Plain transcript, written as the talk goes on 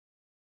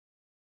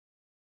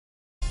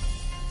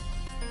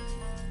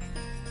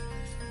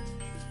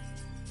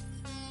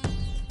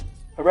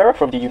Herrera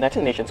from the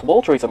United Nations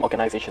World Tourism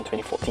Organization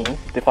 2014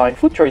 defined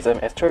food tourism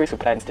as tourists who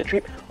plans their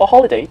trip or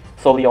holiday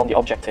solely on the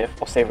objective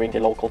of savoring the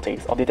local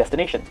taste of the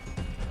destination,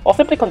 or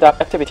simply conduct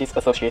activities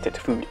associated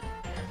to food.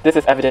 This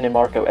is evident in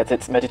Morocco as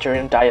its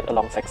Mediterranean diet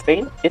alongside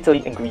Spain,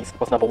 Italy and Greece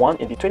was number 1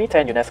 in the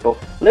 2010 UNESCO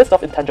list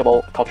of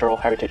intangible cultural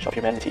heritage of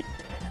humanity.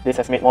 This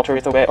has made more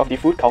tourists aware of the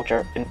food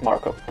culture in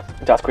Morocco,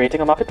 thus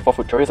creating a market for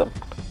food tourism.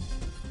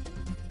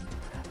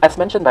 As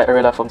mentioned by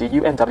Urla from the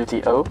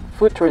UNWTO,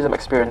 food tourism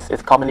experience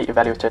is commonly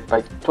evaluated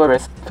by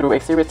tourists through a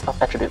series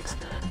of attributes,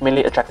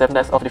 mainly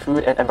attractiveness of the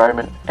food and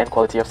environment and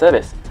quality of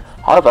service.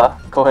 However,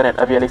 Cohen and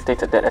Aviali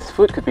stated that as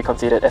food could be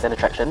considered as an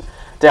attraction,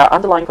 there are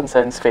underlying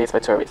concerns faced by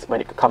tourists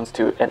when it comes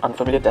to an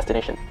unfamiliar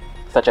destination,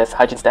 such as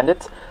hygiene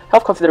standards,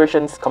 health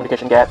considerations,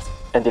 communication gaps,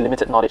 and the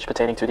limited knowledge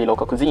pertaining to the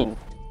local cuisine.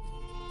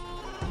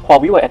 While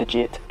we were at the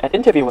JIT, an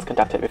interview was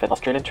conducted with an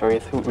Australian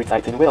tourist who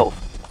resides in Wales.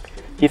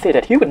 He said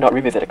that he would not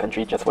revisit a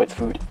country just for its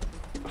food.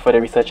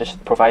 Further researchers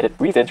provided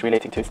reasons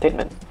relating to his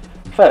statement.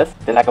 First,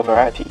 the lack of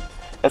variety.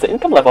 As the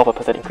income level of a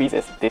person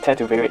increases, they tend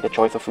to vary their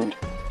choice of food.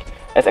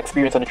 As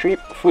experienced on the trip,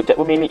 food that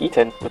were mainly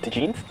eaten were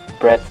tagines,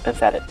 breads, and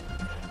salad.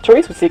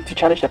 Tourists who seek to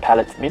challenge their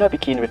palates may not be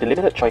keen with the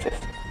limited choices.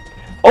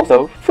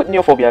 Also, food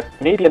neophobia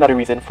may be another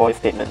reason for his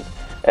statement,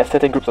 as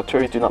certain groups of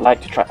tourists do not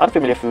like to try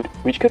unfamiliar food,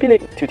 which could be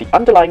linked to the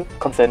underlying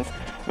concerns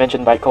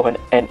mentioned by Cohen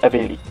and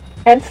Aveli,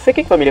 hence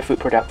seeking familiar food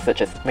products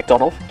such as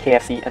McDonald's,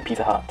 KFC, and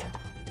Pizza Hut.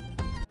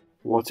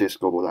 What is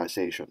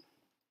globalization?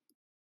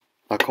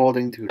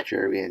 According to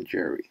Jerry and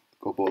Jerry,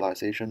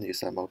 globalization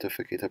is a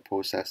multiplicated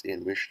process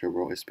in which the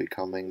world is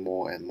becoming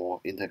more and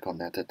more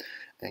interconnected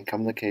and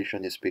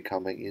communication is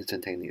becoming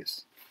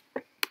instantaneous.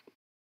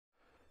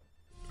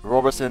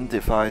 Robertson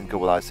defined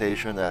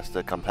globalization as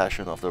the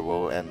compassion of the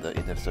world and the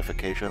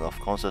intensification of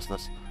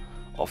consciousness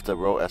of the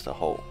world as a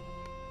whole.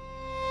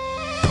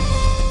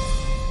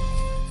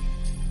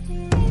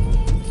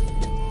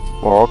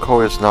 Morocco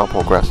is now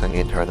progressing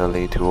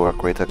internally to a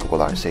greater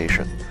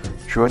globalization.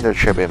 During the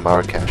trip in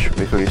Marrakesh,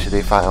 we could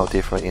easily find out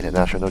different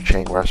international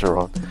chain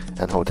restaurants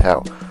and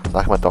hotels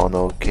like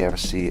McDonald's,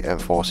 KFC, and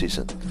Four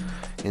Seasons.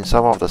 In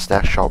some of the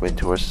snack shops in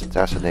tourist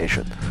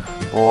destinations,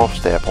 more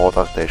of their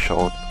products they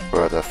showed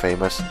were the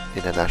famous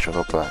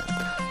international brands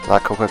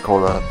like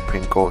Coca-Cola,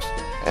 Pringles,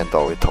 and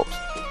Doritos.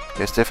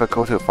 It's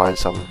difficult to find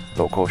some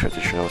local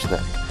traditional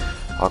snack.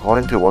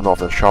 According to one of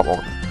the shop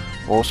owners,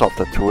 most of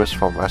the tourists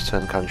from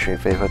Western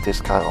countries favor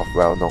this kind of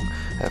well-known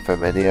and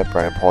familiar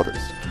brand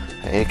products,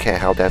 and it can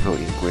help them to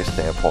increase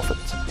their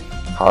profits.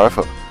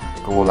 However,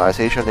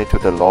 globalization led to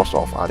the loss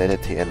of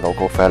identity and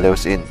local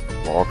values in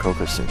Moroccan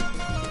cuisine.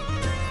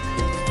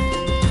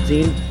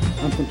 Cuisine,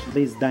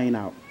 unfortunately, is dying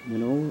out.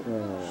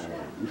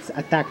 It's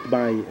attacked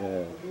by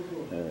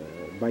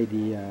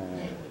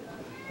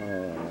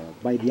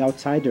the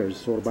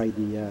outsiders or by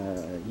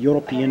the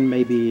European,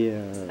 maybe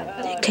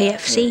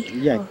KFC.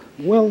 Yeah,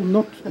 well,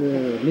 not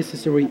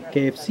necessarily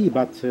KFC,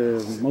 but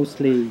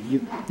mostly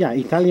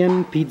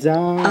Italian pizza.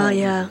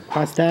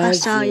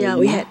 Pasta.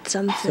 We had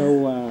something.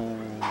 So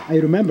I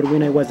remember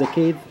when I was a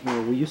kid,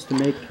 we used to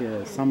make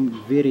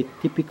some very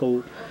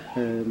typical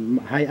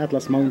high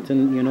Atlas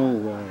Mountain,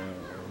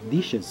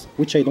 dishes,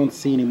 which I don't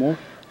see anymore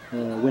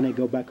when I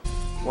go back.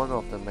 One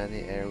of the many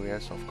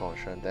areas of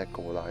concern that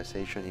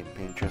globalization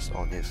impinges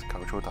on is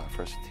cultural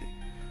diversity.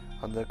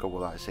 Under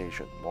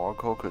globalization,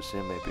 Morocco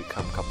cuisine may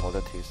become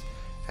commodities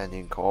and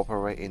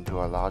incorporate into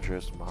a larger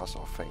mass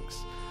of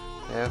things.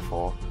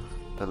 Therefore,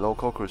 the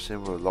local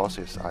cuisine will lose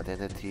its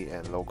identity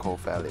and local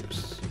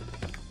values.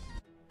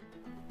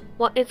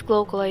 What is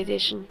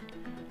globalization?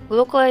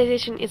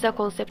 Globalization is a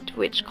concept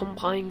which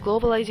combines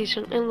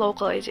globalization and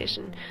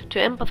localization to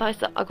emphasize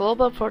that a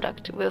global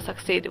product will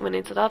succeed when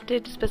it's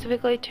adapted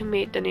specifically to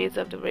meet the needs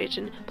of the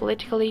region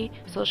politically,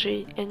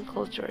 socially, and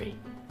culturally.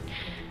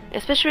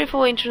 Especially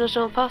for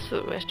international fast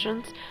food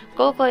restaurants,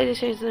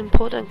 globalization is an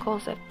important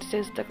concept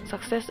since the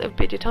success will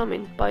be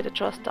determined by the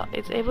trust that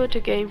it's able to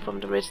gain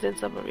from the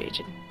residents of a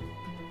region.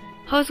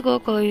 How is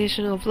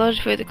globalization of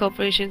large food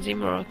corporations in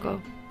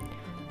Morocco?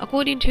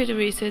 According to the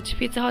research,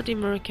 Pizza Hut in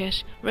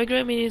Marrakesh,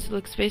 regular menus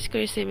looks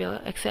basically similar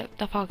except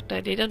the fact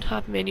that they don't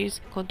have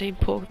menus containing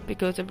pork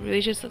because of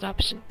religious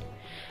adoption.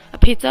 A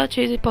pizza,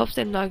 cheesy puffs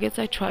and nuggets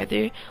I tried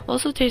there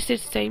also tasted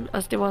the same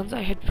as the ones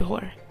I had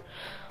before.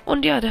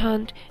 On the other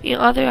hand, in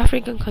other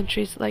African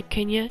countries like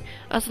Kenya,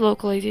 as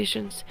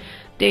localizations,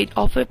 they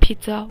offer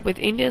pizza with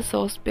Indian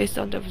sauce based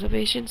on the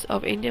observations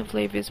of Indian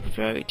flavors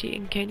popularity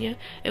in Kenya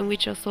and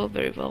which are sold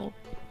very well.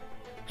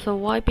 So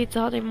why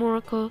Pizza Hut in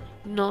Morocco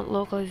not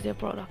localize their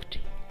product?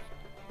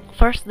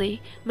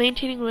 Firstly,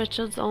 maintaining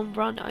restaurants' own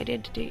brand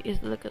identity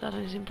is looked at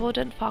as an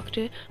important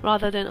factor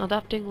rather than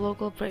adapting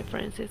local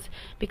preferences,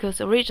 because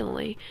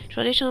originally,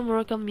 traditional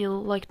Moroccan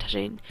meal like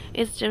tagine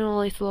is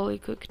generally slowly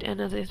cooked, and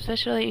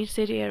especially in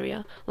city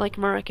area like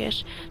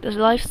Marrakesh, the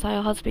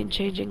lifestyle has been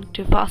changing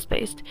to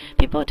fast-paced.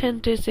 People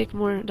tend to seek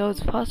more those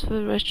fast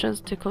food restaurants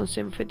to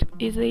consume food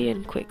easily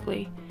and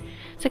quickly.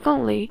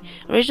 Secondly,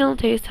 regional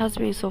taste has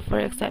been so far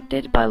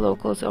accepted by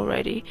locals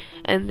already,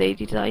 and they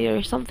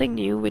desire something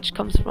new which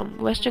comes from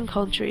Western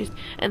countries,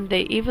 and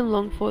they even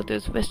long for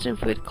those Western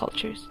food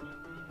cultures.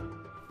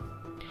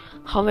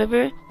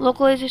 However,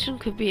 localization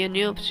could be a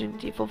new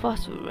opportunity for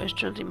fast food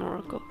restaurants in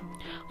Morocco.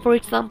 For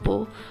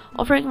example,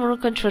 offering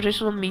Moroccan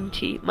traditional mint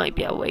tea might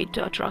be a way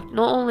to attract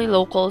not only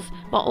locals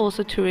but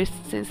also tourists,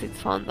 since it's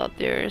found that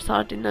there are a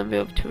certain number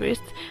of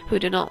tourists who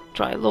do not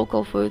try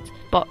local foods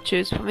but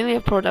choose familiar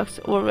products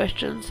or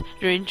restaurants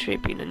during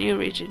trip in a new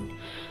region,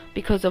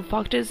 because of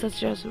factors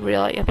such as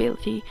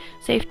reliability,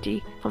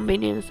 safety,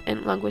 convenience,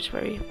 and language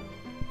barrier.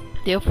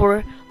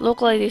 Therefore,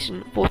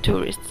 localization for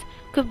tourists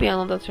could be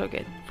another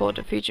target for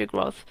the future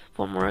growth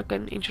for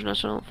Moroccan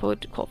international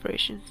food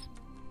corporations.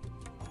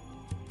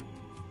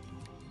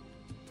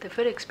 The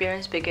food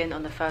experience began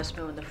on the first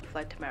meal on the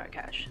flight to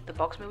Marrakesh. The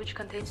box meal, which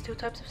contains 2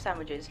 types of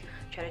sandwiches,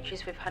 cheddar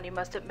cheese with honey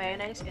mustard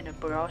mayonnaise in a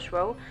brioche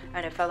roll,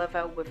 and a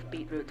falafel with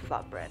beetroot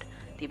flatbread,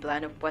 the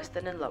blend of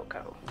Western and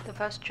local. The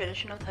first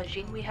traditional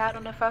tagine we had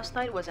on the first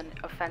night was an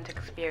authentic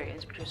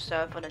experience, which was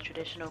served on a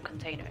traditional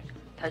container,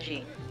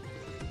 tagine.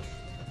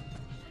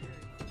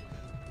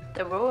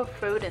 The role of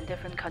food in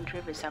different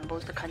countries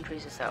resembles the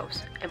countries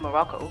themselves. In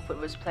Morocco, food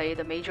was played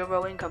a major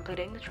role in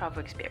completing the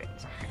travel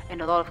experience.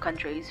 In a lot of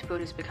countries, food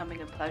is becoming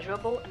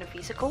pleasurable and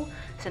physical,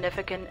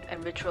 significant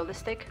and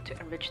ritualistic to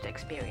enrich the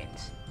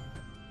experience.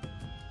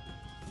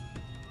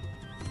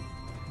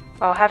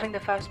 While having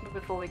the first meal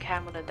before we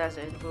camped on the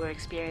desert, we were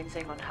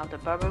experiencing on how the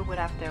Berber would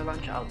have their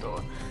lunch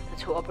outdoor.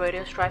 The tour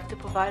operators strive to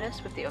provide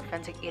us with the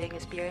authentic eating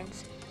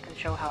experience and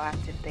show how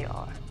active they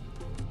are.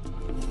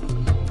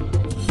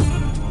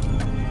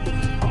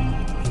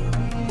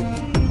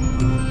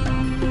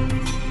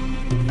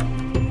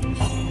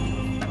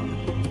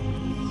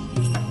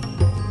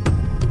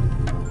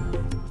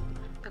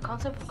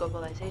 The concept of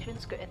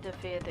globalizations could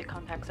interfere the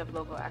context of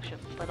local action,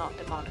 but not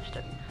demolish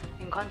them.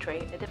 In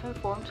contrary, the different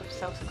forms of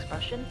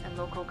self-expression and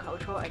local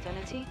cultural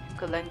identity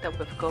could link up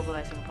with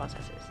globalizing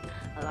processes,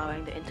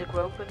 allowing the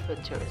intergrowth with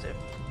food tourism.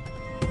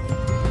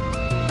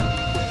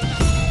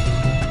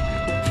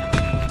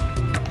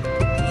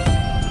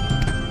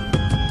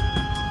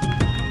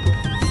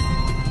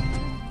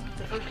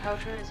 The food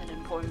culture is an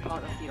important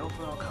part of the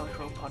overall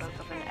cultural product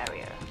of an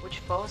area, which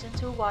falls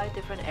into why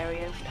different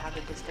areas have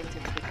a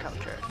distinctive food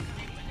culture.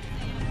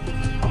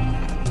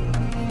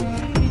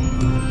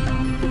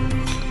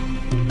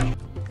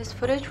 This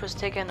footage was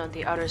taken on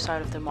the other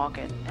side of the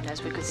market, and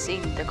as we could see,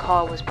 the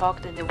car was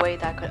parked in a way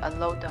that could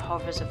unload the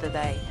harvest of the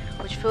day,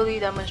 which fully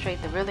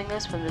demonstrates the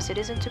willingness from the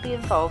citizen to be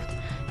involved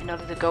in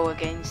order to go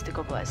against the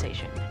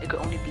globalization. It could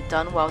only be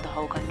done while the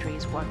whole country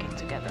is working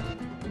together.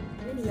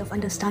 Of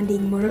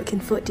understanding Moroccan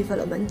food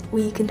development,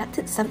 we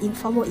conducted some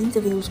informal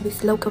interviews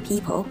with local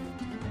people.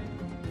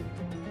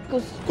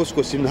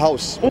 Couscous in the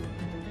house.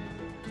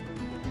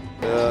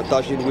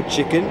 Tagine with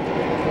chicken,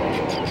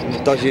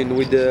 tagine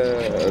with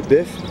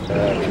beef,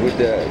 with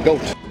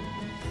goat.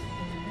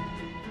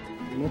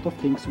 A lot of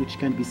things which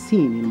can be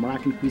seen in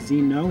Moroccan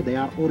cuisine now, they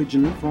are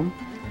original from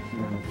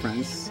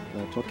France.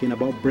 Talking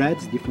about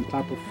breads, different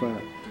type of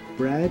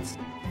breads.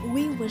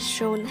 We were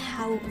shown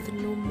how the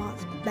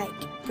nomads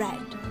bake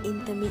bread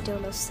in the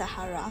middle of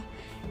Sahara.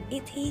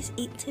 It is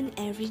eaten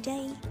every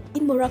day.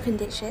 In Moroccan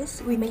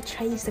dishes, we may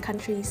trace the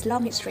country's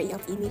long history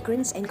of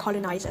immigrants and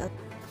colonizers.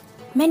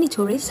 Many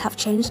tourists have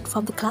changed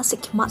from the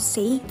classic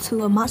must-see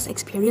to a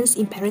must-experience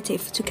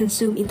imperative to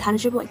consume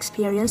intangible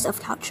experience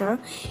of culture.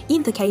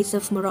 In the case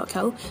of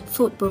Morocco,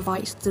 food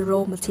provides the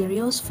raw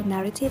materials for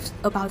narratives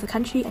about the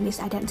country and its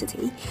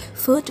identity.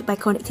 Food, by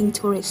connecting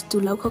tourists to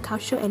local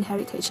culture and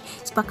heritage,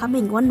 is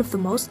becoming one of the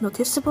most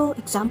noticeable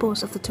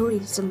examples of the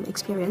tourism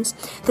experience.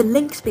 The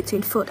links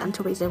between food and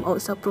tourism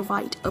also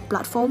provide a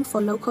platform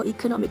for local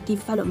economic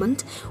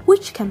development,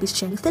 which can be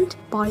strengthened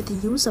by the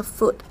use of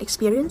food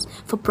experience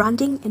for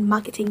branding and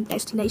marketing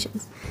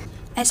destinations.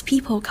 As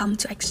people come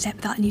to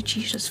accept that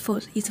nutritious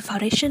food is the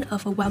foundation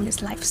of a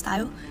wellness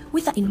lifestyle,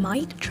 with that in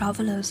mind,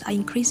 travelers are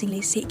increasingly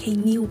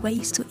seeking new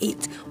ways to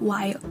eat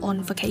while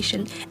on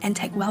vacation and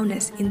take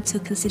wellness into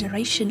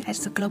consideration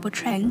as a global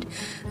trend.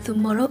 The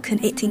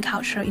Moroccan eating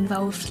culture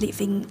involves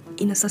living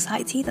in a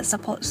society that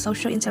supports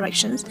social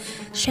interactions,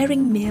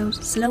 sharing meals,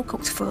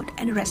 slow-cooked food,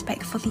 and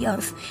respect for the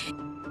earth.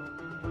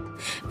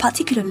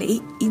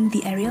 Particularly in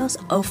the areas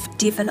of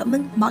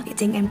development,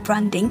 marketing, and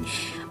branding,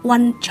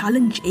 one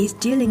challenge is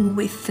dealing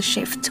with the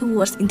shift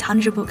towards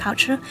intangible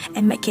culture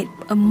and make it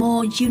a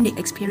more unique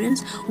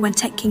experience when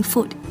taking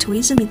food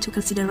tourism into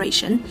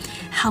consideration.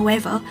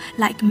 However,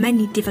 like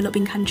many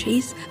developing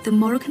countries, the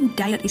Moroccan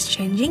diet is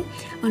changing.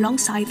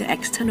 Alongside the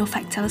external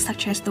factors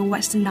such as the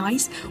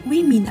westernized,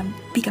 women are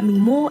becoming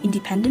more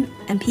independent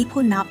and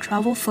people now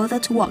travel further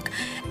to work,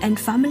 and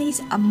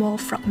families are more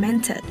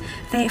fragmented.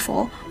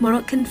 Therefore,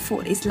 Moroccan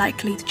food is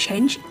likely to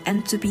change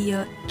and to be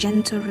a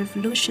gentle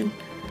revolution.